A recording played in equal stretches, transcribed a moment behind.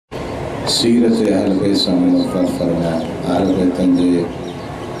सीरत अहल बैत से मुनव्वर फरमा। अहल बैतन जे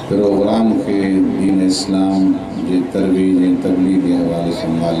प्रोग्राम के दीन इस्लाम जे तरवीज ऐं तबलीग जे हवाले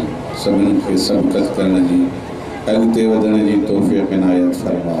सां माल सभिनी खे सबक़त करण जी अॻिते वधण जी तौफ़ीक़ इनायत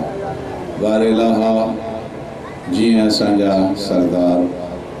फरमा। वार इलाहा जीअं असांजा सरदार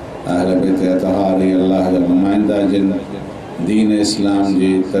अहल बैत अतहार अल्लाह जा नुमाइंदा जिन दीन इस्लाम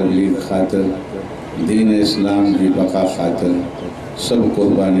जी तबलीग ख़ातिर दीन इस्लाम जी बक़ा ख़ातिर सब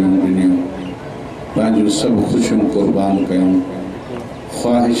क़ुर्बानियूं ॾिनियूं, पंहिंजूं सभु ख़ुशियूं क़ुर्बान कयूं,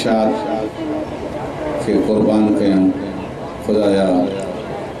 ख़्वाहिशात खे क़ुर्बान कयूं। ख़ुदाया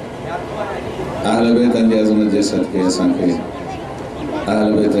अहल बैतन जी अज़मत जे सदके असांखे अहल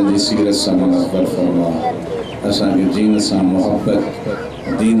बैतन जी सीरत सां मुनव्वर फरमा। असांखे दीन सां मुहब्बत,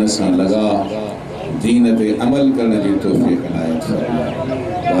 दीन सां लगा, दीन ते अमल करण जी तौफ़ीक़ इनायत फरमा।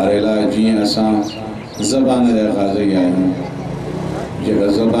 बारेला जीअं असां ज़बान जा ग़ाज़ी आहियूं, जेका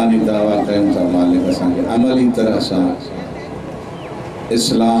ज़बानी दावा कयूं था, मालिक असांखे अमली तरह सां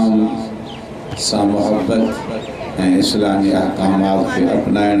इस्लाम सां मुहब्बत ऐं इस्लामी अहकामात खे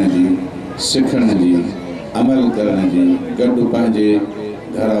अपनाइण जी, सिखण जी, अमल करण जी, गॾु पंहिंजे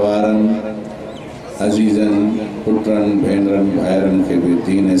घर वारनि, अज़ीज़नि, पुटनि, भेनरनि, भाइरनि खे बि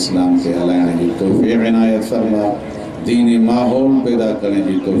दीन इस्लाम खे हलाइण जी तौफ़ीक़ इनायत फरमा। दीनी माहौल पैदा करण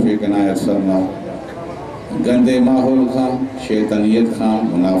जी तौफ़ीक़ इनायत फरमा। गंदे माहौल खां, शैतानियत खां,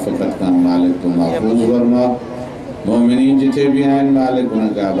 मुनाफ़िक़त खां मालिक तूं महफूज़ फरमा। मोमिनीन जिथे भी आहिनि मालिक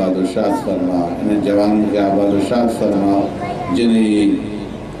उनखे आबादो शाद फरमा। इन जवाननि खे आबादो शाद फरमा जिन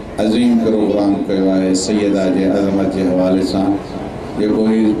अज़ीम प्रोग्राम कयो आहे सैयदा जे अज़मत जे हवाले सां, जेको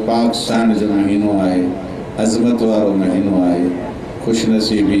ही पाक साण जो महीनो आहे, अज़मत वारो महीनो आहे।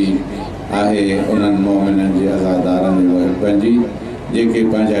 ख़ुशनसीबी आहे उन्हनि मोमिननि जे अज़ादारनि पंहिंजी जेके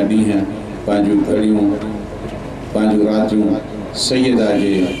पंहिंजा ॾींहं, पंहिंजूं घड़ियूं, पंहिंजूं रातियूं सैयदा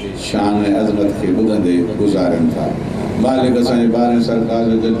जे शान ऐं अज़मत खे ॿुधंदे गुज़ारनि था। मालिक असांजे ॿारनि सरकार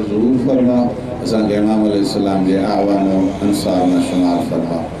जो दिलि ज़रूर फरमा। असांखे इमाम अलैहिस्सलाम जे आवान अंसार में शुमार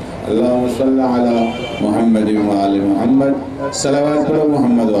फरमा। अल्लाहुम्मा सल्लि अला मुहम्मद व आले मुहम्मद। सलावत पढ़ो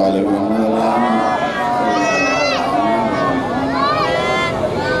मोहम्मद व आले मुहम्मद।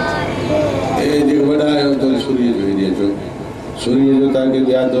 ए जे वॾा आहियो तो सूर्य जो हेॾे अचो, सूर्य जो ताकि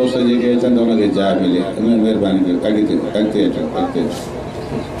ॿिया दोस्त जेके अचनि त उनखे जाइ मिले। महिरबानी करे अॻिते अॻिते अचो, अॻिते अचो।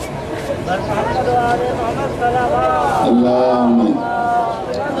 अल्लाहुम्मा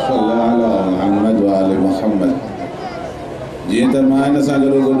सल्लि अला मुहम्मद व आले मुहम्मद। जीअं त मां हिन सां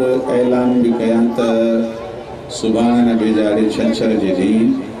गॾो गॾु ऐलान बि कयां त सुभाणे न बेजारे छंछर जे ॾींहुं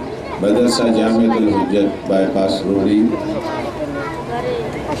मदरसा जामिअतुल हुज्जत बाईपास रोड़ी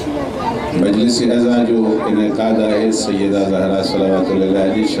मजलिस अज़ा जो इनेकाद आहे सैयदा ज़हरा सलावतुल्लाह अलैहा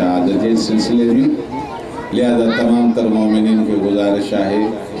जी शहादत जे सिलसिले में। लिहाज़ा तमाम तर मोमिनीन खे गुज़ारिश आहे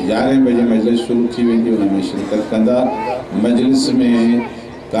 11 बजे मजलिस शुरू थी वेंदी, उन में शिरकत कंदा। मजलिस में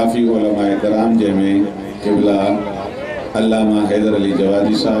काफ़ी उलमाए कराम जंहिंमें क़िबला अल्लामा हैदर अली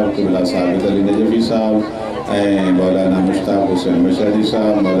जवादी साहब, क़िबला साबित अली नजफ़ी साहब ऐं मौलाना मुश्ताक हुसैन मशहदी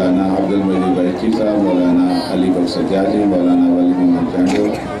साहब, मौलाना अब्दुल मजीद बैठी साहब, मौलाना अली बख्श सज्जादी, मौलाना वली मोहम्मद चांडो,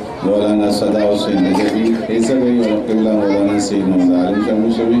 मौलाना सदा हुसैन नजफ़ी, ये सब क़िबला मौलाना सईद मोहम्मद आलिम शाह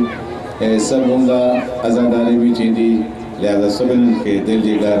मूसवी ऐं सभु हूंदा। अज़ादारी बि थींदी। लिहाज़ा सभिनी खे दिलि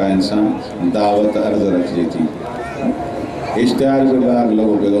जी गहराइनि सां दावत अर्ज़ रखिजे थी। इश्तिहार जो ॿार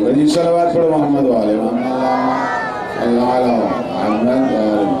लॻो पियो थो जी सलावत पढ़ो मोहम्मद वाले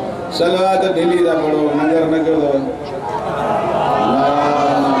सलावत दिली था पढ़ो, नज़र न कयो अथव।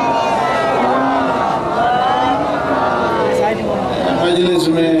 मजलिस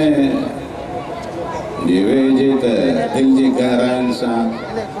में जे वेझे त दिलि जी गहराइनि सां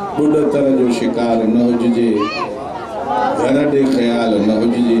ॿुॾतर जो शिकार न हुजिजे, घर ॾे ख़्यालु न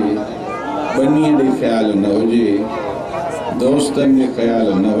हुजिजे, बनीअ ॾे ख़्यालु न हुजे, दोस्तनि ॾे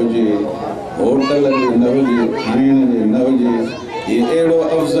ख़्यालु न हुजे, होटल ॾे न हुजे, खाइण ॾे न हुजे। ये अहिड़ो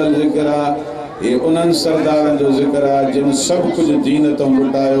अफ़ज़ल ज़िक्र आहे, ये उन्हनि सरदारनि जो ज़िक्र आहे जिन सभु कुझु दीन तो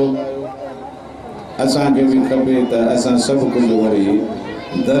लुटायो। असांखे बि खपे त असां सभु कुझु वरी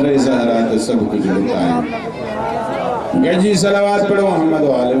दर ज़हरा ते सभु कुझु लुटायूं। गंजी सलावत पढ़ो मोहम्मद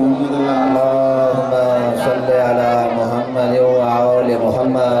वाले मोहम्मद। अल्लाहुम्मा सल्लि अला मुहम्मद व आले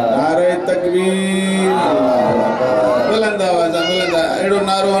मुहम्मद। नारे तकबीर, अल्लाहु अकबर। बुलंद आवाज़ बुलंद एड़ो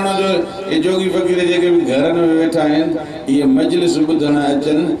नारो हणो जो ये जोगी फ़कीर जेके भी घरनि में वेठा आहिनि ये मजलिस ॿुधण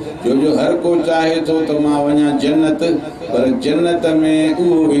अचनि, जो हर को चाहे थो त मां वञा जन्नत, पर जन्नत में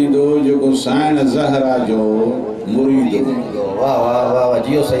उहो वेंदो जेको साइण ज़हरा जो मुरीद हूंदो। वाह वाह वाह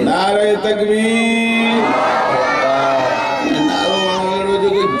जियो सही। नारे तकबीर, नारो जो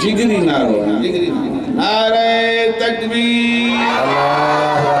जिगरी नारो, जिगरी नारे तकबीर,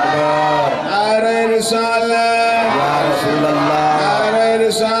 अल्लाहु अकबर। रिसालत या रसूल अल्लाह, नारे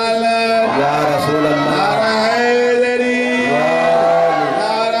रिसालत या रसूल अल्लाह, नारा हैदरी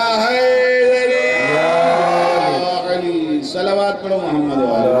नारा हैदरी या अली सलावत पढ़ो मोहम्मद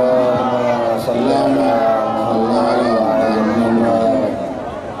वाले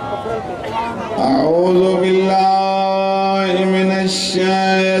अऊज़ु बिल्लाहि मिनश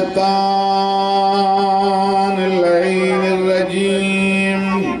शैतानिर रजीम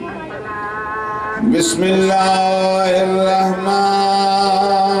बिस्मिल्लाहिर रहमानिर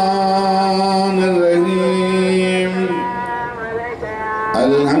रहीम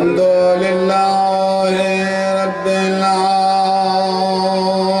अल्हम्दुलिल्लाहि रब्बिल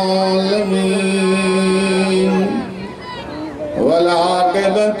आलमीन वल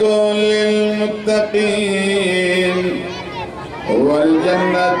आक़िबतु लिल मुत्तक़ीन वल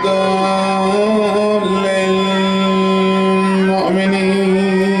जन्नतु लिल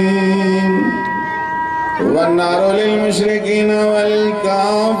मुमिनीन वन नारु लिल मुशरिकीन वल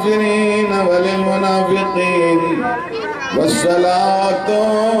काफिरीन वल मुनाफिकीन वस्सलातु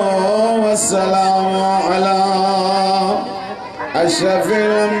वस्सलामु अला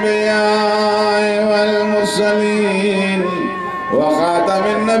अशरफिल अंबिया वल मुरसलीन व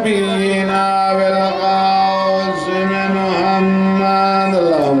खातमिन नबिय्यिन वल क़ासिम मुहम्मद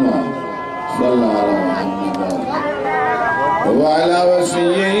अल्लाहुम्मा सल्लि अला मुहम्मद व अला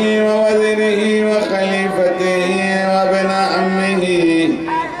वसिय्यिहि व वज़ीरिहि व खलीफतिहि व बिन अम्मिहि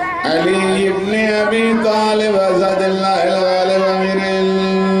अली इब्न अबी तालिब अज़दिल्लाहिल गालिब अमीरिल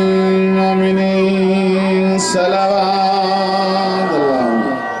मोमिनीन सल्लल्लाहु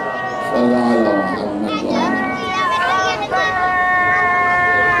अला मुहम्मद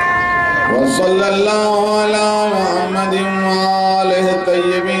व सल्लल्लाहु अला मुहम्मद व आलिहि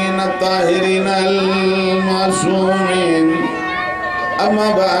तय्यबीन ताहिरीन अल मासूमीन अम्मा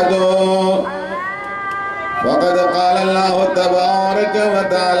बअदु वक़द क़ाल अल्लाहु तबारक व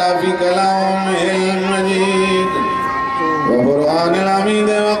तआला फ़ी कलामिहिल मजीद व क़ुरआनिल हमीद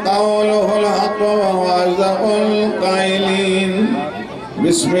व क़ौलुहुल हक़्क़ व हुवा अज़्ज़क़ुल क़ाइलीन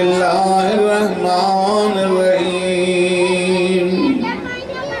बिस्मिल्लाहिर रहमानिर रहीम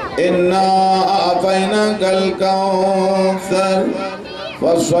इन्ना अअतैनाकल कौसर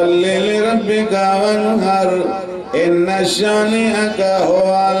फसल्लि लिरब्बिका वन्हर इन्ना शानिअका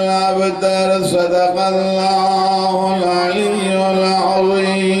हुवल अबतर सदक़ल्लाहुल अलिय्युल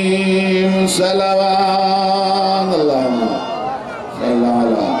अज़ीम सल्लल्लाहु अलैहि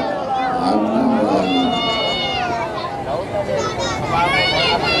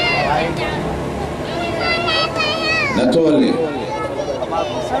नतोले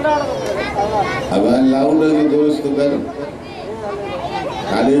अब लाउड की दोस्त कर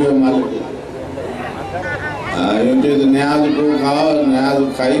खाली में मालिक योटे तो न्याज को खाओ न्याज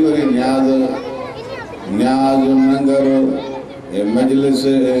खाई वरी न्याज नंगर ये मजलिस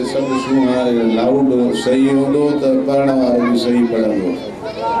सब शू लाउड सही होंदो तो पढ़ण वारो भी सही पढ़ंदो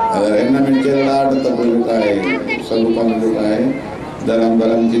अगर इन में चिरलाट तो कोई लुकाए सब कम लुकाए दरम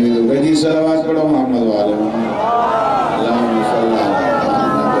दरम थी तो गजी सलावत पढ़ो मोहम्मद वाले अल्लाहुम्मा सल्लि अला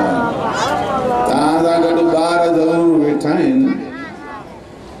मुहम्मद ताजा गडु बार जरूर बैठा आहिनि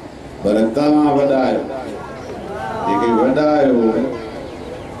पर तव्हां वॾा आहियो जेके वॾा आहियो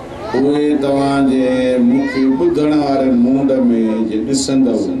उहे तव्हांजे मूंखे ॿुधण वारे मूड में जे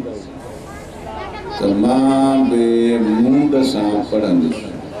ॾिसंदव त मां बि मूड सां पढ़ंदुसि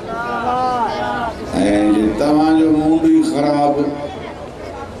ऐं जे तव्हांजो मूड ई ख़राबु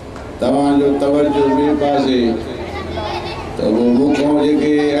तव्हांजो तवजो ॿिए पासे त उहो मूंखां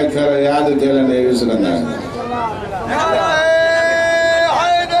जेके अखर यादि थियल आहिनि विसरंदा आहिनि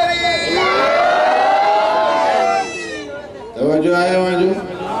तवजो आयो मुंहिंजो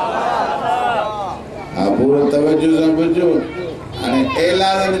हा पूरो तवजो सां ॿुधो हाणे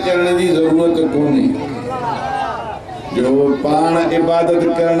ऐलान करण जी ज़रूरत कोन्हे जो पाण इबादत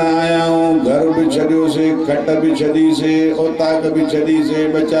करण आया आहियूं घर भी छॾियोसीं खट भी छॾीसीं ओताक भी छॾीसीं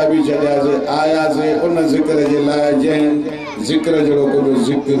बचा भी छॾियासीं आयासीं उन ज़िक्र जे लाइ जंहिं ज़िक्र जहिड़ो कोई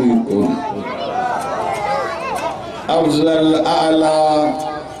ज़िक्र ई कोन्हे अफ़ज़ल आला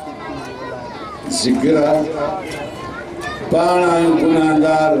ज़िक्र पाण आहियूं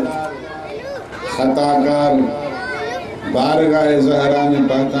गुनाहगार खताकार बारगाह ज़हरा में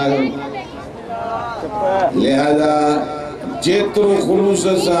पहुता आहियूं लिहाजा जेतिरो ख़ुलूस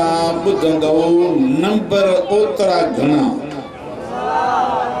सां ॿुधंदव नंबर ओतिरा घणा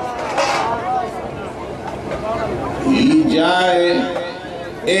ही जाइ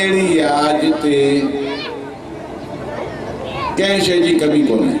अहिड़ी आहे जिते कंहिं शइ जी कमी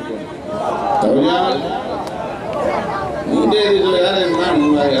कोन्हे माण्हू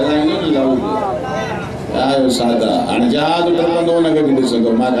आहे हलाईंदो न लाऊं आयो सादा हाणे जहाज टपंदो उनखे बि ॾिसंदो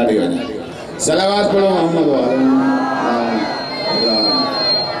मां काॾे वञा सलावत पढ़ो मोहम्मद वाले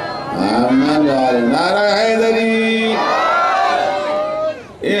नारा हैदरी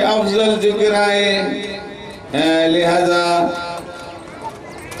ये अफजल जिक्र है लिहाजा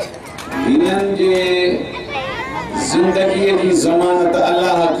इन्हनि जे जिंदगी की ज़मानत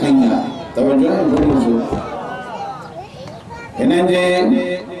अल्लाह खईं तवज्जो बोलो इन्हनि जे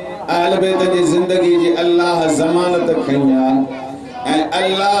अहल बैत जी जिंदगी जी अल्लाह ज़मानत खईं ऐं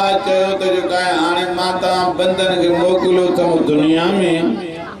अल्लाह चयो त जेका हाणे मां तव्हां बंदन खे मोकिलियो अथमि दुनिया में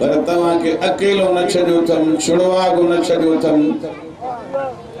पर तव्हांखे अकेलो न छॾियो अथमि छुड़वागो न छॾियो अथमि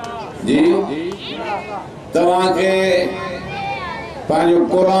जी तव्हांखे पंहिंजो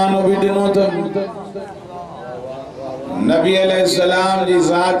क़ुरान बि ॾिनो अथमि नबी अलैहिस्सलाम जी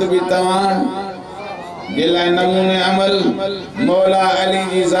ज़ात बि तव्हां जे लाइ नमूने अमल मौला अली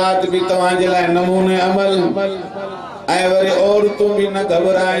जी ज़ात बि तव्हां जे लाइ नमूने अमल ऐं वरी औरतूं बि न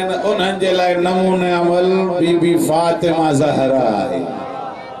घबराइनि उन्हनि जे लाइ नमूने अमल बीबी फातिमा ज़हरा आहे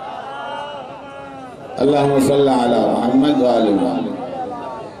अल्लाहुम्मा सल्ली अला मुहम्मद व आले मुहम्मद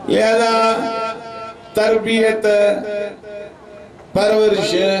लिहाजा तरबियत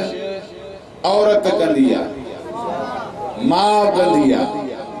परवरिश औरत कंदी आहे मां कंदी आहे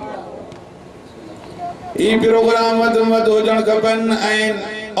ई प्रोग्राम वध हुजण खपनि ऐं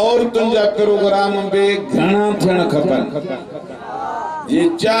औरतुनि जा प्रोग्राम बि घणा थियण खपनि जे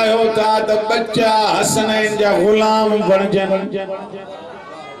चाहियो था त बच्चा हसनैन जा गुलाम बणजनि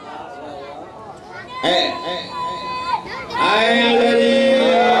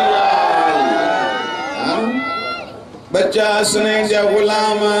बच्चा हसनैन जा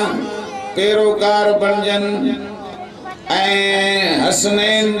गुलाम पैरोकार बणजनि ऐं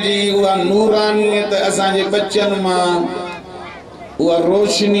हसनैन जी उहा नूरानियत असांजे बच्चनि मां उहा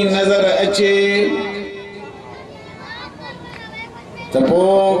रोशनी नज़र अचे त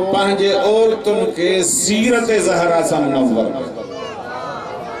पोइ पंहिंजे औरतुनि खे सीरत ज़हरा सां मुनव्वर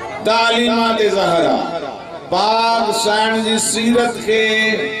तालीमात ज़हरा पाक साईं जी सीरत खे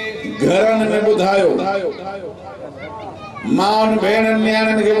घरनि में ॿुधायो माउनि भेणनि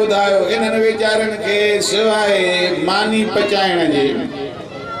नियाणनि खे ॿुधायो इन्हनि वीचारनि खे सवाइ मानी पचाइण जे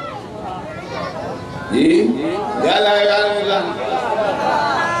जी ॻाल्हायो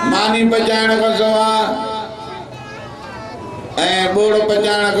मानी पचाइण खां सवाइ ऐं ॿोड़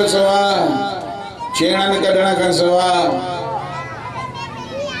पचाइण खां सवाइ छेणनि कढण खां सवाइ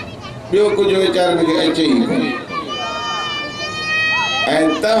ॿियो कुझु वीचारनि खे अचे ई कोन्हे ऐं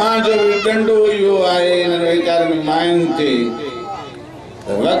तव्हांजो बि डंडो इहो आहे इन्हनि वीचारनि मायुनि ते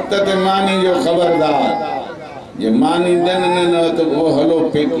वक़्त ते मानी जो ख़बरदार जे मानी ॾन न त पोइ हलो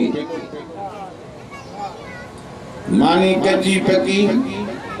पेकी मानी कची पकी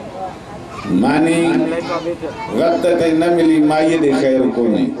मानी वक़्त ते न मिली माईअ ॾे ख़ैर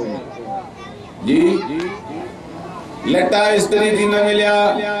कोन्हे जी लटा इस्त्री थी न मिलिया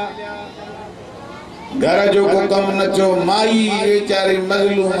घर जो को कम न थियो माई वीचारी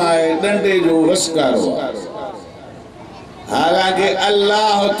मज़लूम आहे डंडे जो वसकारो हालांकि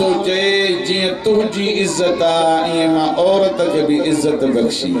अल्लाह तो चए जीअं तुंहिंजी इज़त आहे ईअं मां औरत खे बि इज़त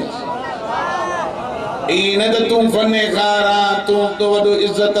बख़्शी ई न त तूं फनेकार आहे तूं तो वॾो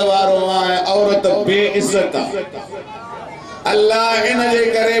इज़त वारो आहे औरत बेइज़त आहे अल्लाह इन जे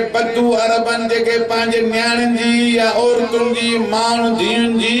करे बदू अरबनि जेके पंहिंजे नियाणियुनि जी या औरतुनि जी माउनि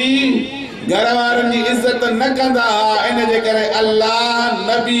धीउनि जी घर वारनि जी इज़त न कंदा इन जे करे अल्लाह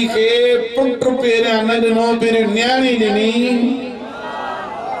नबी खे पुट पहिरियां न ॾिनो पहिरियों नियाणी ॾिनी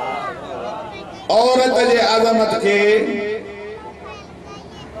औरत जे अज़मत खे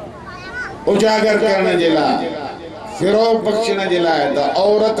उजागर करण जे लाइ फिरोग बख़्शण जे लाइ त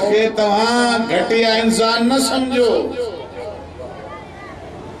औरत खे तव्हां घटिया इंसान न सम्झो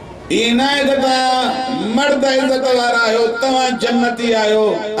मर्द इज्जत वारा आयो तव्हां जन्नती आयो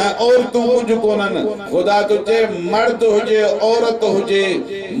औरतूं कुझु कोन्हनि खुदा तो चए मर्द हुजे औरत हुजे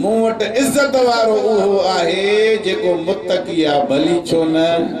मूं वटि इज्जत वारो उहो आहे जेको मुत्तकी आहे भली छो न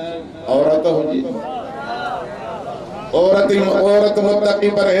औरत हुजे औरत मुत्तकी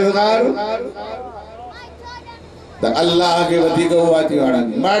परहेज़गार त अल्लाह के वधीक हुआ थी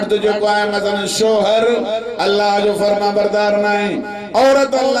वणनि मर्द जेको आहे मसलन शोहर अल्लाह जो फर्मा बरदार न आहे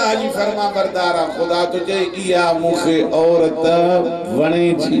औरत अल्लाह जी फर्मा बरदार आहे खुदा तो चए इहा मूंखे औरत वणे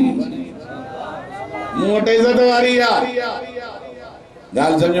थी मूं वटि इज़त वारी आहे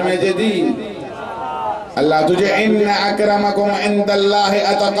ॻाल्हि सम्झ में अचे थी अल्लाह तुझे इन अकरमकुम इंदल्लाहि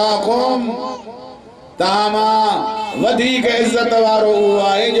अतकाकुम तव्हां मां वधीक इज़त वारो उहो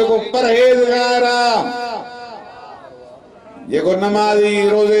आहे जेको परहेज़गार आहे जेको नमाजी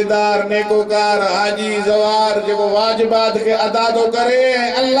रोजेदार नेकोकार हाजी जवार जेको वाजिबात के अदा तो करे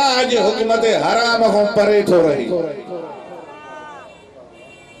अल्लाह जे हुक्म ते हराम को परे थो रही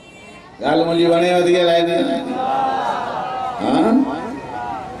गाल मुजी वणे वधी लाए ने हां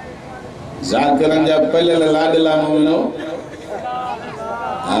जाकरन जा पहले लाडला मोमिनो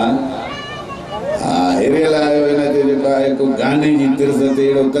हां हेरे लायो इन ते जेका एक गाने जी तिरस ते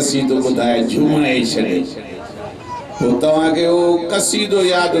एड़ो कसीदो बुधाए झूमणे छड़े तो तवा के वो कसीदो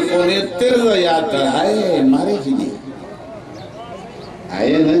याद कोने तिरस याद है मारे जी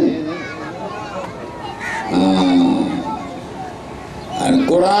आए न हां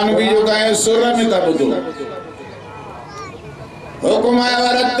कुरान भी जो है सुर में था बुधो हुक्म आया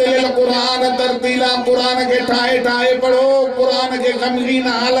वरतिल कुरान तरतीला कुरान के ठाए ठाए पढ़ो कुरान के गमगीन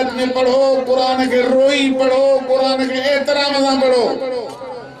हालत में पढ़ो कुरान के रोई पढ़ो कुरान के एहतराम से पढ़ो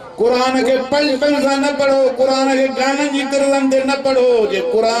कुरान के पलटल से न पढ़ो कुरान के गानन जी तिरलन दे न पढ़ो जे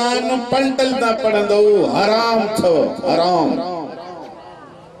कुरान पलटल ना पढ़ंदो हराम थो हराम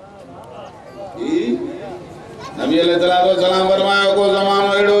नबी अलैहि सलाम फरमायो को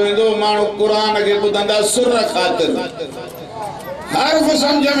ज़मानो एड़ो इंदो मानु कुरान के बुधंदा सुर खातिर हर्फ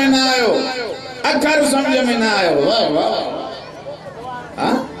समझ में ना आयो अखर समझ में ना आयो वाह वाह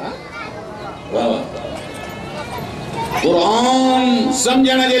हां वाह वाह कुरान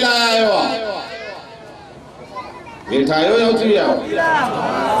समझण जे लाए आयो बैठा आयो या उठी आओ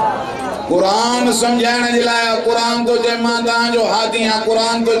कुरान समझाइण जे लाए कुरान तो जे मां ता जो हादी हां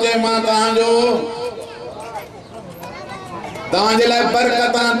कुरान तो जे मां ता जो ता जे लाए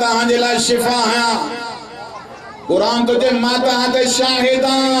बरकत ता जे लाए शिफा है कुरान तो जे माता ते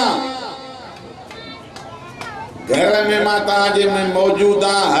शाहिदा घर में माता जे में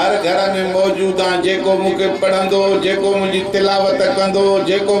मौजूदा हर घर में मौजूदा जेको मुके पढ़ंदो जेको मुजी तिलावत कंदो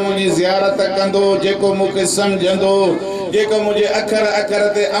जेको मुजी ज़ियारत कंदो जेको मुके समझंदो जेको मुझे अखर अखर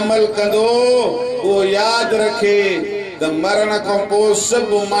ते अमल कंदो वो याद रखे त मरण को पो सब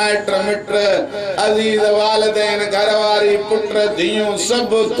माइट मिट अजीज वालिदैन घरवारी पुत्र धियूं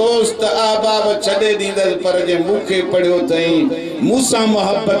सब दोस्त आबाब छडे दींदस पर जे मुखे पढ़ियो थई मूसा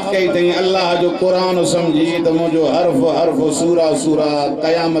मोहब्बत कई थई अल्लाह जो कुरान समझी त मुजो हर्फ हर्फ सूरा सूरा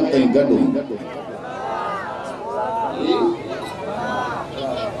कयामत तई गडू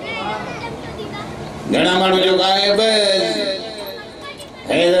घणा मानू जो गायब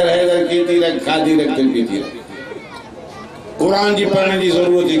हैदर हैदर कीती रख खादी रख कीती रख कुरान जी पढ़ने की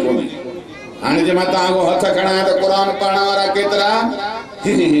जरूरत ही कोनी हाने जे माता को हथ खणा तो कुरान पढ़ना वाला केतरा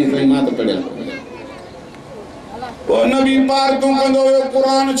कोई मां तो पढ़े ओ नबी पार तू कंदो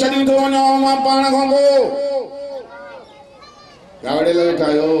कुरान छडी दो ना मां पाण खंगो गावड़े ले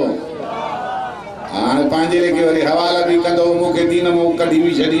ठायो हाने पांजे लेके वरी हवाला भी कंदो मुके दीन मो कढी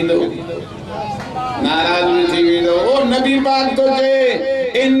भी छडींदो नाराज भी थी वेंदो ओ नबी पाक तो जे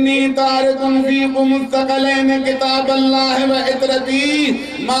इन्नी तारिकुन फीकुम मुस्तक़लैन किताब अल्लाह व इतरती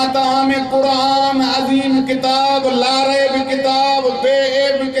माता में कुरान अजीम किताब लारैब किताब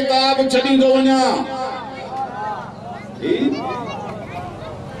बेऐब किताब छडी दो वना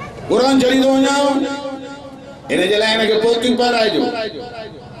कुरान छडी दो वना इने जे लाइन के पोती पर आजो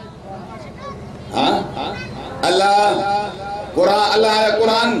हां अल्लाह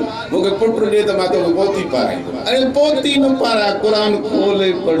कुरान मुके पुत्र दे त मातो पोती पारे अरे पोती न पारा कुरान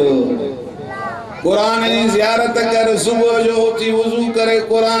खोले पढ़ो कुरान जी ज़ियारत कर सुबह जो उठी वुजू करे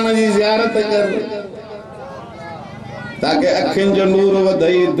कुरान जी ज़ियारत कर ताकि अखिन जो नूर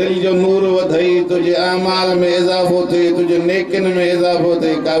वधई दिल जो नूर वधई तुझे अमाल में इजाफो थे तुझे नेकिन में इजाफो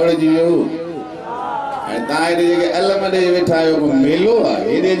थे कावड़ जी वेहो ए ता एडे जे अलम दे वेठा आयो मेलो आ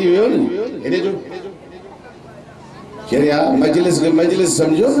एडे जी वेहो न एडे जो शरिया मजलिस के मजलिस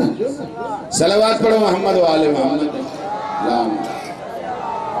समझो ना सलावत पढ़ो मोहम्मद वाले मोहम्मद लाम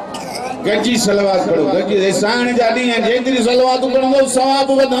गजी सलावत पढ़ो गजी एहसान जाडी है जेतरी सलावत पढ़ो सवाब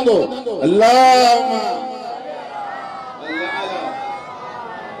वधंदो अल्लाहुम्मा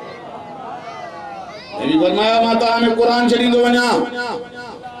नबी फरमाया माता में कुरान छडी दो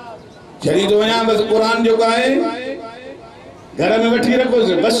वना बस कुरान जो का है घर में बैठी रखो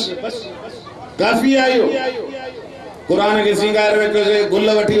बस काफी आयो कुरान के सिंगार में के गुल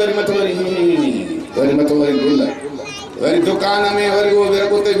वठी वरी मत वरी गुल वरी दुकान में वरी वो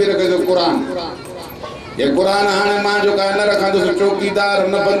रखोते भी रखे कुरान ये कुरान हाने मां जो का न रखा तो चौकीदार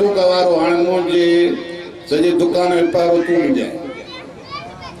न बंदूक वारो हाने मुझे सजे दुकान में पारो तू जाए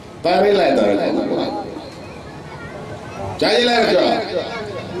पारे लाए तो कुरान चाहिए लाए रखो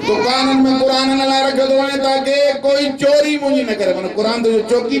दुकान में कुरान न ला रखो तो ताकि कोई चोरी मुझे न करे मन कुरान तो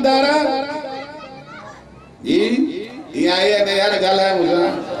चौकीदार जी ये आए ने यार गाला है मुझे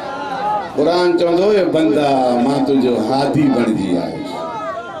कुरान चवंदो ये बंदा मां तुझो हादी बणजी आयुसि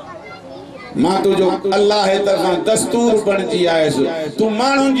मां तुझो अल्लाह जे तरफ़ां दस्तूर बणजी आयुसि तू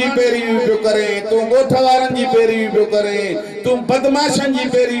माण्हुनि जी पैरवी पियो करे तू ॻोठ वारनि जी पैरवी पियो करे तू बदमाशनि जी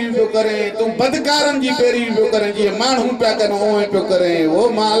पैरवी पियो करे तू बदकारनि जी पैरवी पियो करे जीअं माण्हू पिया कनि उहो पियो करे वो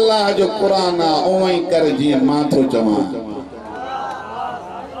मां अल्लाह जो क़ुरान आहे उहो ई कर जीअं मां थो चवां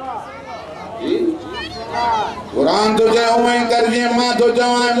कुरान तो जे उहे कर जे मां तो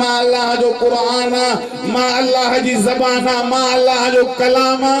चवां मां अल्लाह जो कुरान मां अल्लाह जी ज़बान मां अल्लाह जो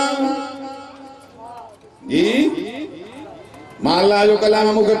कलाम जी मां अल्लाह जो कलाम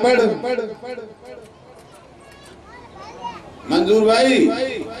मुके पढ़ मंजूर भाई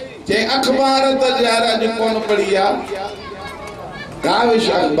जे अखबार त यार अज कौन पढ़िया काविश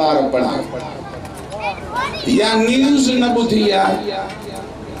अखबार पढ़ा या न्यूज़ न बुधिया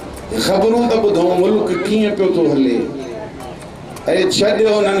खबरूं तो बुधो मुल्क किए पियो तो हले अरे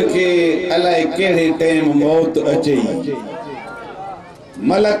छॾियो उन्हनि खे अलाए कहिड़े टाइम मौत अचे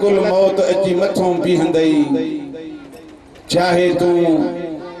मलकुल मौत अची मथों बीहंदई चाहे तूं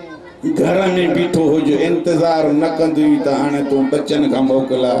घर में बीठो हुज इंतज़ार न कंदी त हाणे तूं बच्चन खां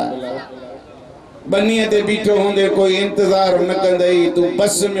मोकिला बनीअ ते बीठो हूंदे कोई इंतज़ार न कंदई तू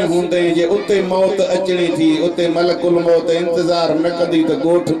बस में हूंदे जे उते मौत अचणी थी उते मलकुल मौत इंतज़ार न कंदी त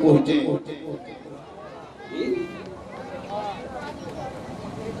ॻोठ पहुचे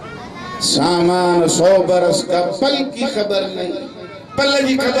सामान 100 बरस का पल की खबर नहीं पल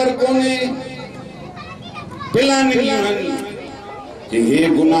जी खबर कोने पिलान की हे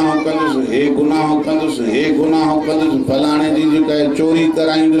गुनाह कंदुस हे गुनाह कंदुस फलाणे जी जेका चोरी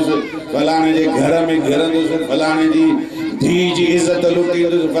कराईंदुस फलाणे जे घर में घिरंदुस फलाणे जी धी जी इज्जत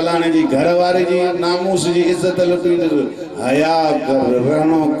लुटींदुस फलाणे जी घर वारे जी नामूस जी इज्जत लुटींदुस हया कर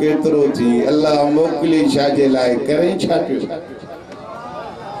रहणो केतिरो थी अल्लाह मोकिली छा जे लाइ करे छा पियो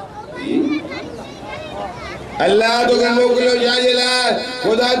अल्लाह तो के मोकिलियो छा जे लाइ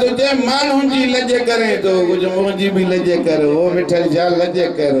खुदा तुझे माण्हुनि जी लज करे तो कुछ मुंहिंजी भी लज कर ओ मिठल छा लज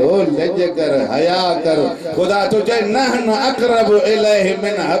कर ओ लज कर हया कर खुदा तुझे नहनु अक़रबु इलैहि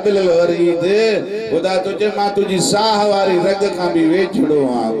मिन हब्लिल वरीद खुदा तुझे मां तुझी साह वारी रग खां भी वेझड़ो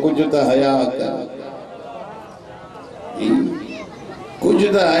आ कुछ त हया कर कुछ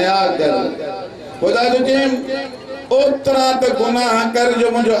त हया कर खुदा तुझे ओतरा त गुनाह कर जो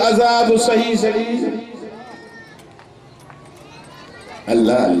मुंहिंजो अज़ाब सही सही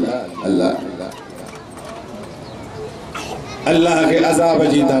अल्लाह अल्लाह अल्लाह अल्लाह के अज़ाब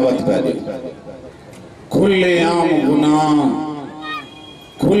जी दावत पहले खुले आम गुनाह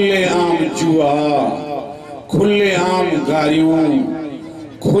खुले आम जुआ खुले आम गारियों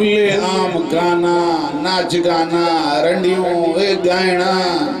खुले आम गाना नाच गाना रंडियों वे गायना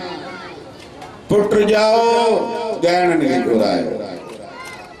पुट जाओ गायन के घुराए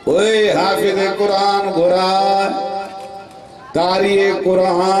ओए हाफिज कुरान घुराए कारी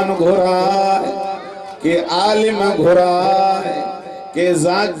कुरान घुराए के आलिम घुराए के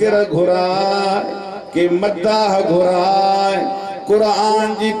जाकिर घुराए के मद्दाह घुराए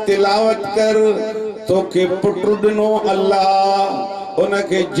कुरान जी तिलावत कर तो के पुटु दिनो अल्लाह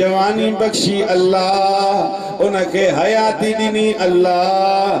उनके जवानी बख्शी अल्लाह उनके हयाती दिनी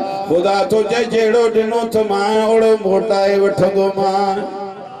अल्लाह खुदा तो जेड़ो दिनो तो मां ओड़ो मोटाए वठंदो मां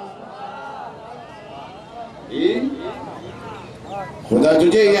खुदा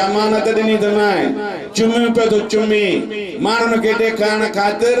तुझे ये अमानत दिनी तमाए चुमी पे तो चुमी मानन के देखाण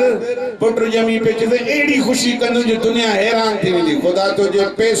खातिर पुट जमी पे चते एड़ी खुशी कंदो जो दुनिया हैरान थी वेंदी खुदा तुझे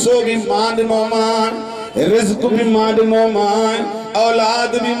पैसो भी मांडनो मान रिज़्क भी मांडनो मान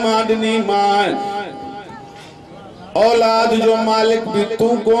औलाद भी मांडनी मान औलाद जो मालिक भी तू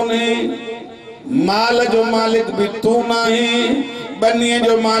कोने माल जो मालिक भी तू नहीं बनिए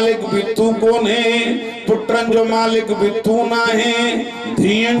जो मालिक भी तू कोने पुत्रन जो मालिक भी तू ना है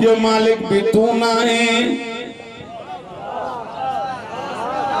धियन जो मालिक भी तू ना है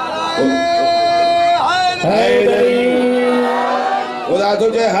खुदा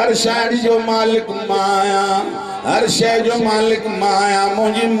तुझे हर शायरी जो मालिक माया हर शय जो मालिक माया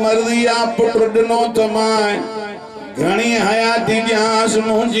मुझी मर्जी आ पुत्र दिनो तो माए घणी हयाती जास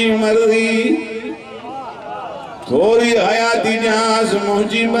मुझी मर्जी थोड़ी हयाती जास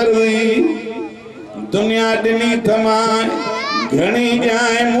मुझी मर्जी दुनिया दिनी थमाए घणी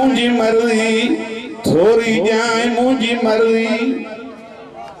जाए मुझी मर्जी थोड़ी जाए मुझी मर्जी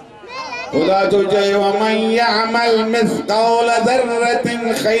खुदा तो जय वमन यअमल मिस्काल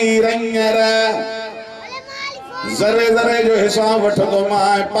दर्रतिन खैरन यरा जरे जरे जो हिसाब वठंदो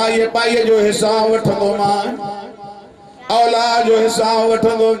मां पाए पाए जो हिसाब वठंदो मां औलाद जो हिसाब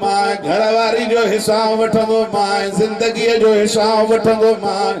वठंदो मां घर वारी जो हिसाब वठंदो मां जिंदगी जो हिसाब वठंदो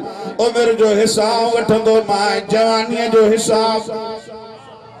मां उम्र जो हिसाब वठंदो मां जवानी जो हिसाब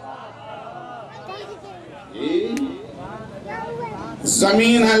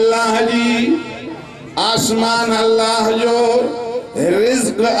जमीन अल्लाह जी आसमान अल्लाह जो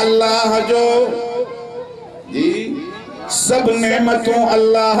रिज़्क़ अल्लाह जो जी सब नेमतों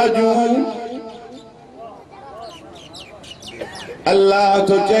अल्लाह जो अल्लाह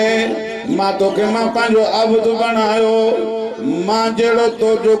तो चए मां तो के मां पांजो अब्द बनायो मां जेड़ो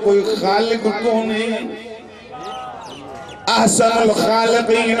तो जो कोई खालिक कोने अहसनुल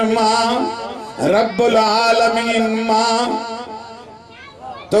खालिकीन मां रब्बुल आलमीन मां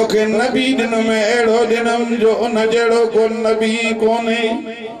तो के नबी दिन में एड़ो दिनम जो उन जेड़ो को नबी कोने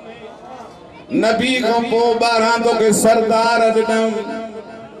नबी को पो 12 तो के सरदार दिनम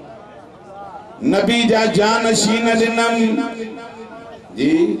नबी जा जानशीन दिनम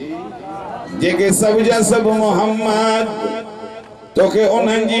जी जेके सब जा सब मोहम्मद तो के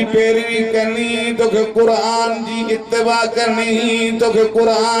उन्हनि जी पैरवी करनी तो के कुरान जी इत्तिबा करनी तो के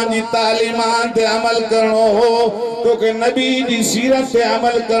कुरान जी तालीमात ते अमल करणो हो तो के नबी जी सीरत ते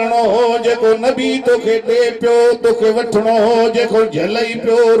अमल करणो हो जेको नबी तो के दे पियो तो के वठणो हो जेको झलई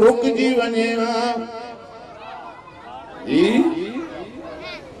पियो रुकजी वञेवा जी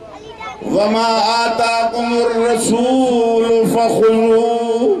वमा आताकुमुर रसूल फखुलू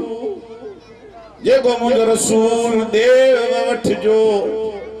जेको मुझे रसूल देव वठजो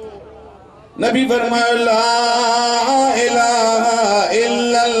नबी फरमायो ला इलाहा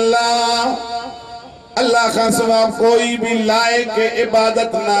इल्लल्लाह अल्लाह का सिवा कोई भी लायक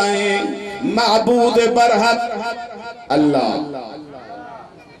इबादत नाहे माबूद बरहक अल्लाह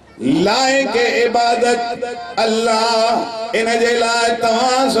लायक इबादत अल्लाह इन जे लाए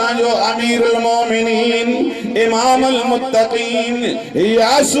तवां साजो अमीरुल मोमिनीन इमामुल मुत्तकीन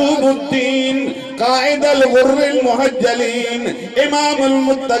यासूबुद्दीन काइदुल गुर्रिल मुहज्जलीन इमामुल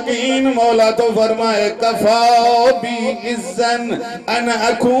मुत्तकीन मौला तो फरमाए कफा बी इज्जन अन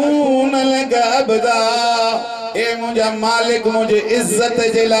अकून लक अब्दा ए मुझा मालिक मुझे इज्जत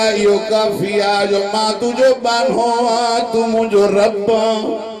जे लाए यो काफी आ जो मां तुझो बानो तू मुझो रब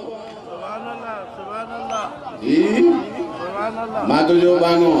मां तुझो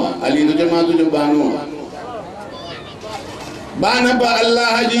बानो अली तुझे मां तुझो बानो बानब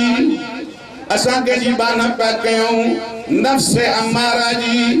अल्लाह जी असां के जी बानब पा कयूं नफ्स अमारा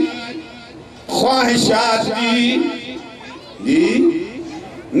जी ख्वाहिशात जी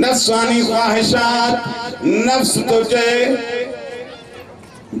नफ्सानी ख्वाहिशात नफ्स तो चाहे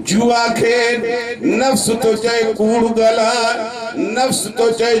जुआ खेल नफ्स तो चाहे कूड़ गला नफ्स तो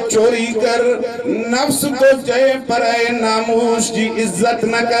चाहे चोरी कर नफ्स तो चाहे पराए नामूस की इज्जत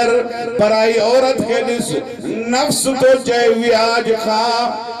न कर पराई औरत के दिस नफ्स तो चाहे व्याज खा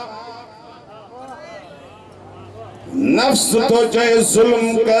नफ्स तो चाहे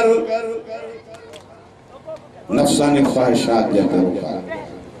जुल्म कर नफ्सानी ख्वाहिशात या करो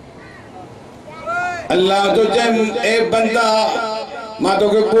अल्लाह तो चाहे ए बंदा मां तो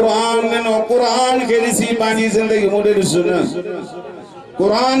के कुरान ने कुरान के दिसी पांजी जिंदगी मोडे सुन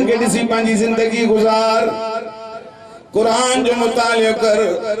कुरान के दिसी पांजी जिंदगी गुजार कुरान जो मुतालिया कर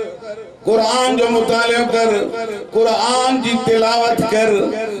कुरान जो मुतालिया कर कुरान की तिलावत कर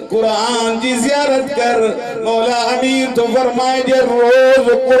कुरान की ज़ियारत कर मौला अमीर तो फरमाए जे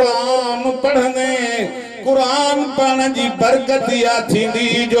रोज कुरान पढ़ने कुरान पढ़ने की बरकत या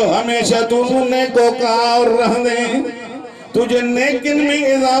थींदी जो हमेशा तू ने को कार रहने तुझे नेकिन में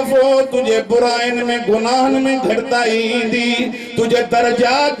इजाफो तुझे बुराइन में गुनाहन में घटताई ईंदी तुझे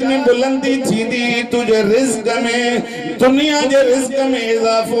दर्जात में बुलंदी थींदी तुझे रिज़्क़ में दुनिया के रिज़्क़ में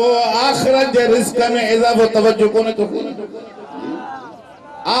इजाफो आखिरत के रिज़्क़ में इजाफो तवज्जो कोने तो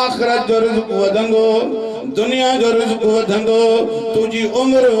आखिरत जो रिज़्क़ वधंदो दुनिया जो रिज़्क़ वधंदो तुझी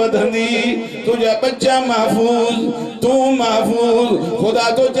उम्र वधंदी तुझा बच्चा महफूज तू महफूज खुदा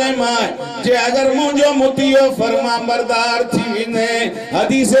तो चाहे मां जे अगर मुझो मुतियो फरमा बरदार थी ने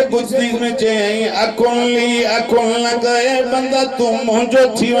हदीस कुदसी में चई अकुली अकुल न कहे बंदा तू मुझो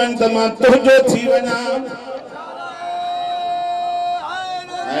थी वन त मां तुझो थी वना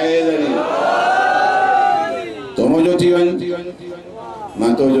तो मुझो थी वन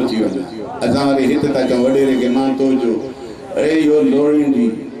मां तो जो थी वना असा वाले हित तक वडेरे के मां तो जो अरे यो लोड़ींदी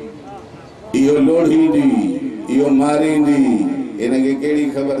यो लोड़ींदी यो मारींदी इनके केड़ी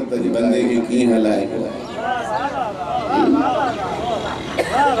खबर त बंदे के की हलाए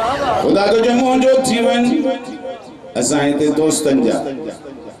खुदा तो जो मुझो थी वन असा इते दोस्तन जा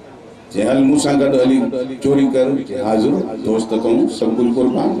जे हल मूसा गड हली चोरी कर जे हाजिर दोस्त को सब कुल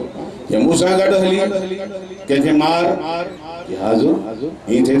कुर्बान जे मूसा गड हली के मार जे हाजिर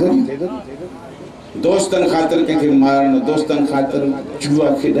ई थे तो दोस्तन खातिर के मारन, दोस्तन खातिर जुआ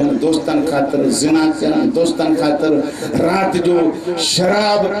खेडन, दोस्तन खातिर जिना करन, दोस्तन खातिर रात जो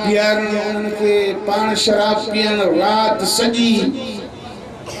शराब पियन, उनके पान शराब पियन रात सजी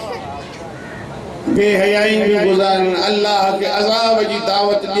बेहयाई में गुजारन, अल्लाह के अजाब की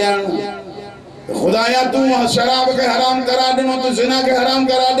दावत दियन। खुदाया तू शराब के हराम करा दिनो, तू जिना के हराम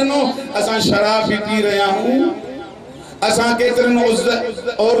करा दिनो, असा शराब भी पी रहा हूँ, असा केतरन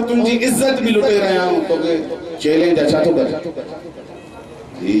और तुमकी इज्जत भी लुटे रहा हूँ, तो के चैलेंज अच्छा तो कर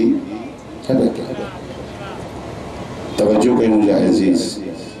जी तवज्जो कयो मुझे अजीज,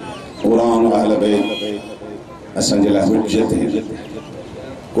 कुरान अहल बैत असन जला हुज्जत है।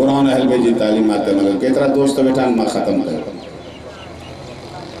 कुरान अहल बैत जी तालीमात मगर केतरा दोस्त बैठा मां खत्म कर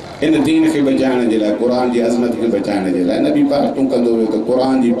इन दीन के बचाने जे लाइ, कुरान जी अज़मत के बचाने जे लाइ। नबी पाक तू कंदो हुयो त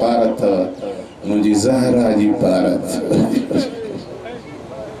कुरान जी पारत मुझी ज़हरा जी पारत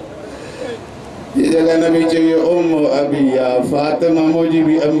ये जगह नबी चाहिए उम अबिया फातिमा मुझी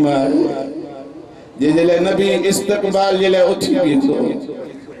भी अम्मा, ये जले नबी इस्तकबाल जे लाइ उठी भी तो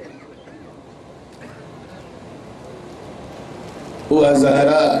वो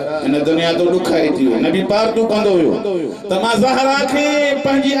ज़हरा इन दुनिया तो दुखाई थी। नबी पाक तू कंदो हुयो त मां ज़हरा के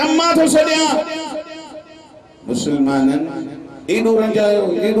पंहिंजी अम्मा तो छॾियां। मुसलमानन एडो रंजायो,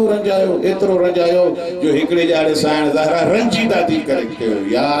 एतरो रंजायो जो हिकड़े जाड़े साण ज़हरा रंजीदा थी करे कयो,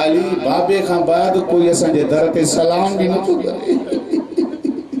 या अली बाबे खां बाद कोई असन जे दर ते सलाम भी न थो करे।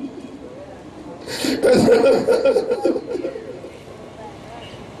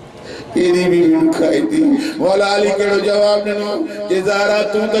 केरी भी दुखाई थी। मौला अली केड़ो जवाब दिनो जे ज़हरा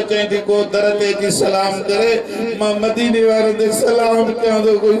तू तो चई थी को दर ते की सलाम करे, मां मदीने वाले दे सलाम कयां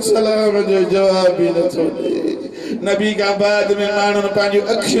तो कोई सलाम जो जवाब भी न थो दे। नबी का बाद में मानन पांजो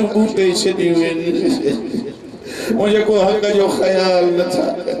अखियों बूटे छदियूं आहिनि, मुझे को हक जो ख्याल न था।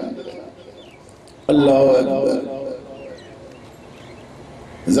 अल्लाहु अकबर।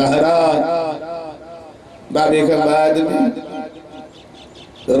 ज़हरा बाबे के बाद में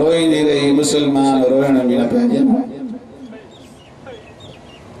रोई नहीं रही, मुसलमान रोहण भी न पाए।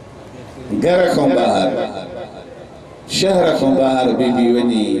 घर को बाहर शहर को बाहर बीबी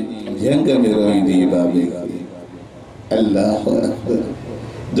वनी जंग में रोईंदी बाबे की। अल्लाह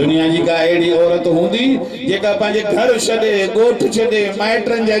दुनिया जी का एड़ी औरत होंदी जेका पांजे घर छडे, गोठ छडे,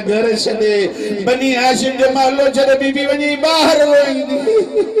 माइटरन जा घर छडे, बनी हाशिम जो महलो छडे, बीबी वनी बाहर रोईंदी।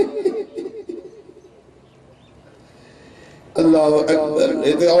 अल्लाह अकबर।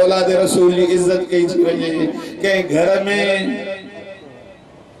 इते औलाद रसूल की इज्जत कई थी वने के घर में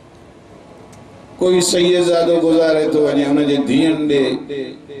कोई सैयदादो गुजारे तो वने उन जे धीअन दे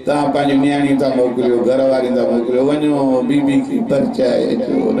ता पांजी न्याणी ता मोकलियो, घर वाली ता मोकलियो, वनो बीबी की परचाए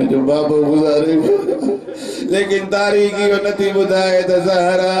जो उन जो बाबो गुजारे। लेकिन तारीखी नथी बुधाए त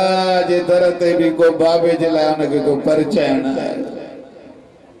ज़हरा जे दर ते भी को बाबे जे लाइ उन के को परचाइण आहे।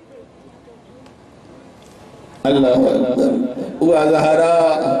 अल्लाह अकबर। उहा ज़हरा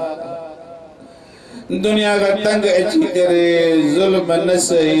दुनिया का तंग अची करे जुल्म न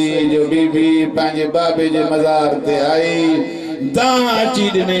सही जो बीबी पांजे बाबे जे मज़ार ते आई, दां अची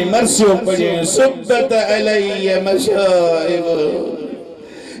ॾिनई, मरसियो पढ़ियो, सुब्बत अलैया मशाइब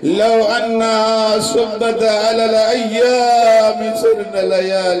लौ अन्ना सुब्बत अलल अय्याम सिरन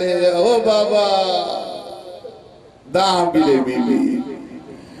लयाले। ओ बाबा दां बिले बीबी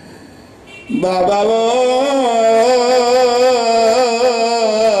बाबा वो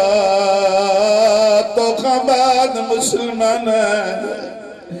तो खबाद मुसलमान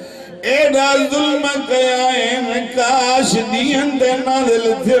एडा जुल्म कया काश दियन दे नाज़िल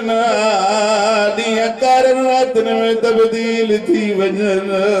थियन, दिया कारण रातन में तब्दील थी वजन।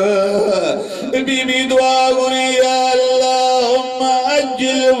 बीबी दुआ गुनी या अल्लाहुम्मा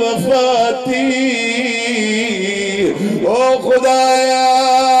अज्जिल वफाती, ओ खुदाया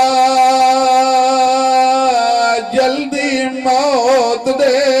जल्दी मौत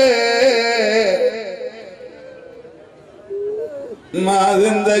दे, मां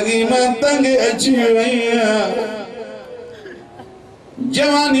जिंदगी में तंग अची वई।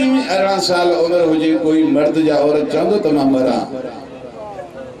 जवानी में 18 साल उम्र हुए कोई मर्द या औरत चवंदो त मां मरा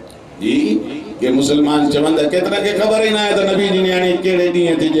जी के मुसलमान चवंदा केतरा के खबर ही ना है तो नबी जी न्याणी केड़े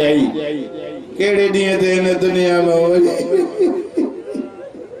ॾींहं ते जाई, केड़े ॾींहं ते इन दुनिया में हुई।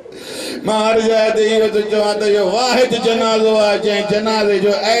 मार जाए तो इहो तो चवां त इहो वाहिद जनाज़ो आहे जंहिं जनाज़े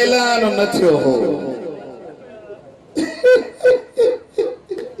जो ऐलान न थियो हो।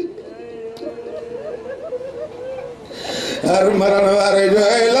 हर मरण वारे जो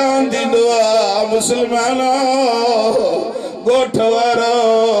ऐलान थींदो आहे, मुसलमानो गोठ वारो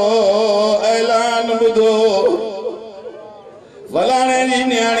ऐलान ॿुधो, फलाणे जी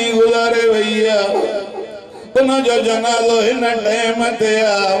न्याणी गुज़ारे वई आहे, उन जो जनाज़ो हिन टाइम ते आ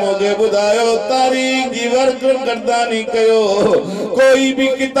मूंखे ॿुधायो तारीख़ जी वर्क करदानी कयो कोई भी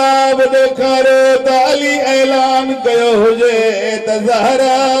किताब ॾेखारियो त अली ऐलान कयो हुजे त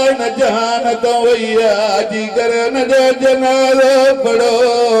ज़हरा न जहान तो वई आहे जी करे उन जो जनाज़ो पढ़ो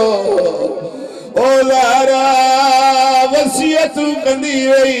ओ ज़हरा वसियत कंदी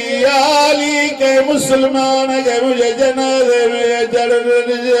वई आली के मुसलमान के मुझे जनाज़े में चढ़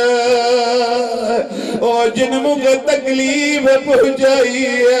ओ जिन मुझे तकलीफ पहुंचाई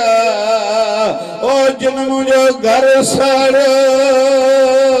ओ जिन मुझे घर साड़ो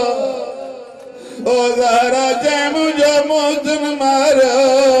ओ ज़हरा जै मुझे मोहसिन मारो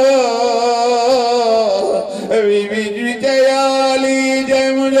बीबी जयाली जै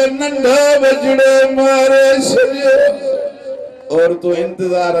मुझे नंढा बचड़े मारे सजो और तो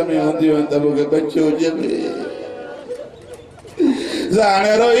इंतजार में होती हो तब के बच्चों जबे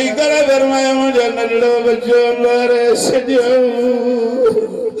जाने रोई करे फरमाया मुझे नंढो बच्चों मारे सजो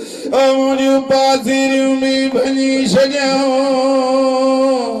ओ मुझे पासिरियों भी भनी सजो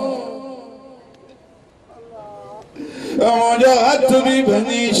ओ मुझे हाथ भी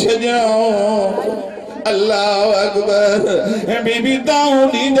भनी सजो अल्लाह अकबर बीबी दाऊं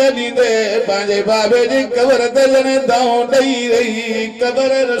दीदे दीदे पांजे बाबे जी कबर ते जने दाऊं दई रही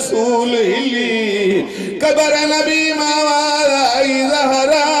कबर रसूल हिली कबर नबी मावाई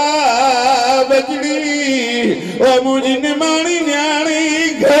ज़हरा बजड़ी ओ मुझी निमाणी न्याणी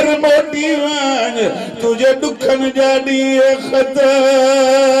घर मोटी वञ तुझे दुखन जा ॾींहं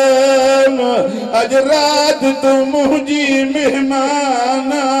ख़तम अज रात तू मुझी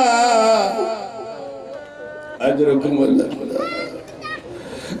मेहमान अजरकुम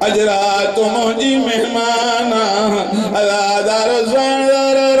अजरा तो मुझी मेहमान अलादार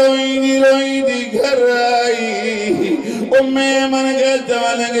ज़ानदार रोई दी घर आई उम्मे मन के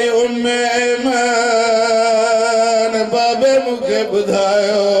जवान के उम्मे ऐमान बाबे मुझे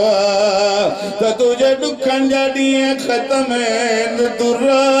बुधायो तो तुझे दुखन जा ॾींहं ख़त्म है तू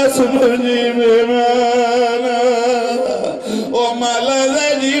रास मुझी मेहमान ओ माला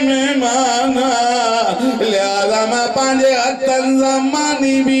जी मेहमान लिहाजा मैं पांजे हथन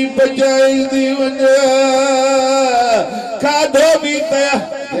ज़मानी भी बचाई दी वजह खाधो भी तैयार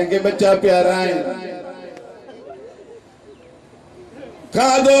जेके बच्चा प्यारा है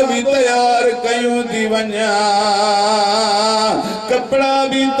खाधो भी तैयार कयूं दी वञा कपड़ा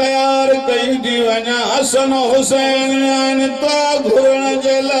भी तैयार कयूं दी वञा हसन हुसैन आन तो घुरण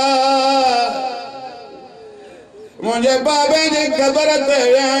जे लाइ मुझे बाबे जे कबर ते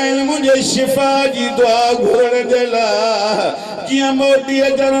आइन मुझे शिफा जी दुआ घुरण जे लाइ जियां मोटी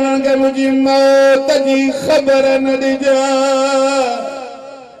अचण के मुझी मौत जी खबर न ॾिजा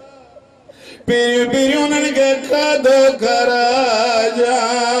पीरियूं पीरियूं उन्हनि खे खाधो खाराजा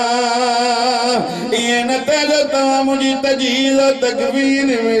इएं न थिए जो तव्हां मुंहिंजी तजहीज़ तकवीन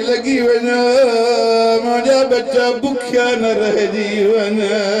में लॻी वञो मुंहिंजा बच्चा बुखिया न रहिजी वञनि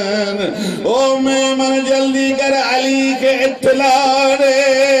ओ मेमन जल्दी कर अली के इत्तला ॾे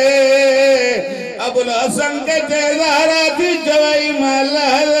अबुल हसन के ज़हरा थी चवई माला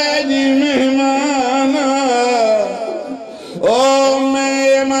जी मेहमान ओ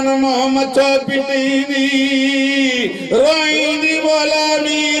मेमन मोहम्मद पिटींदी रोईंदी बोला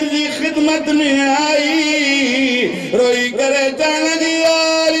मीर जी खिदमत में आई रोई करे चवंदी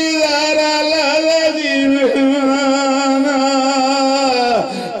आली ज़हरा लाला जी मेहमान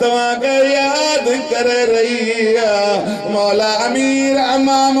तव्हांखे यादि करे रही आहे मौला अमीर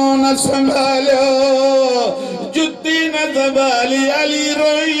अमामो न संभालियो जुती न संभाली अली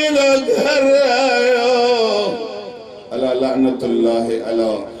रोईंदो घर आयो अला लअनतुल्लाहि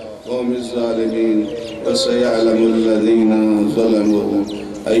अला क़ौमि ज़ालिमीन वसयअलमु الذين ظلموا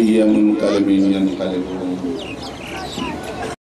أي منقلب ينقلبون